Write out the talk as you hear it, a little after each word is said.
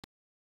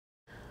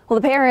Well,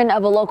 the parent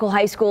of a local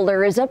high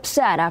schooler is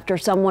upset after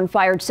someone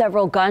fired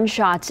several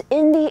gunshots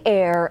in the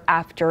air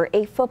after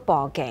a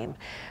football game.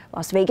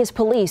 Las Vegas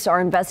police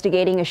are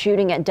investigating a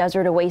shooting at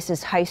Desert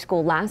Oasis High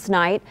School last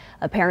night.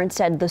 A parent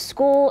said the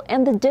school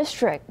and the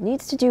district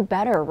needs to do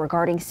better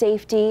regarding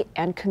safety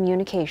and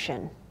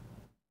communication.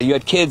 You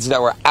had kids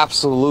that were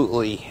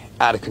absolutely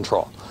out of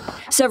control.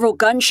 Several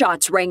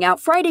gunshots rang out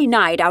Friday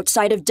night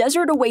outside of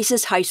Desert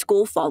Oasis High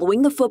School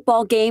following the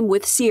football game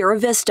with Sierra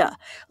Vista.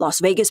 Las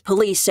Vegas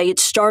police say it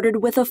started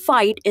with a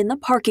fight in the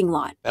parking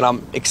lot. And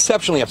I'm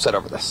exceptionally upset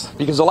over this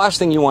because the last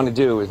thing you want to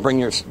do is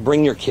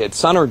bring your kid,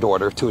 son or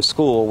daughter, to a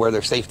school where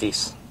their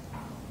safety's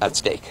at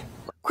stake.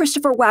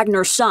 Christopher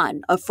Wagner's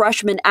son, a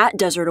freshman at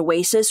Desert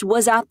Oasis,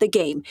 was at the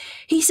game.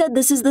 He said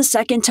this is the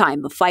second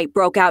time a fight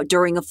broke out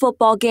during a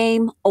football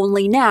game,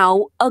 only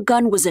now a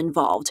gun was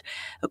involved.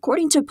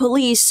 According to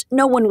police,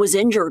 no one was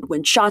injured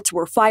when shots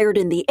were fired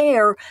in the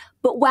air,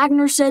 but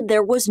Wagner said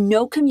there was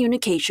no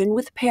communication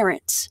with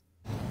parents.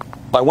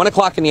 By 1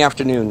 o'clock in the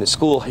afternoon, the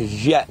school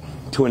has yet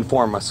to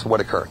inform us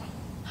what occurred.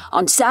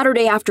 On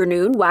Saturday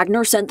afternoon,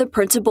 Wagner sent the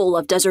principal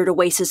of Desert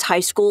Oasis High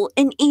School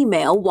an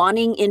email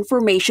wanting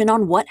information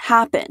on what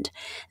happened.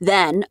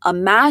 Then, a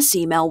mass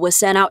email was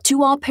sent out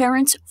to all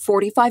parents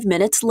 45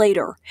 minutes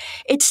later.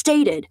 It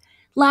stated,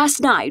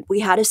 "Last night, we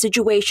had a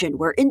situation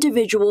where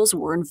individuals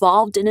were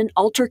involved in an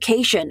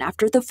altercation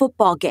after the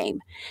football game.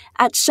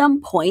 At some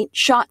point,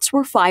 shots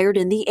were fired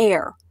in the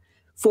air.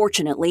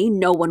 Fortunately,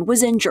 no one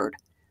was injured.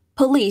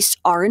 Police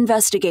are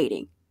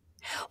investigating."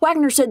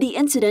 Wagner said the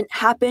incident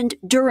happened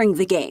during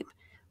the game.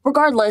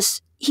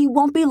 Regardless, he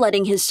won't be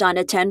letting his son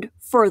attend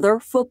further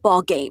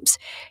football games.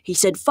 He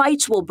said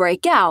fights will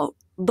break out,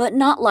 but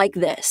not like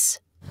this.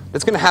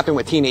 It's going to happen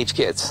with teenage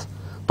kids.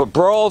 But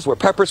brawls where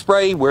pepper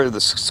spray, where the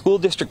school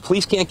district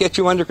police can't get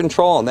you under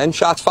control and then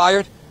shots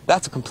fired,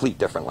 that's a complete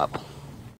different level.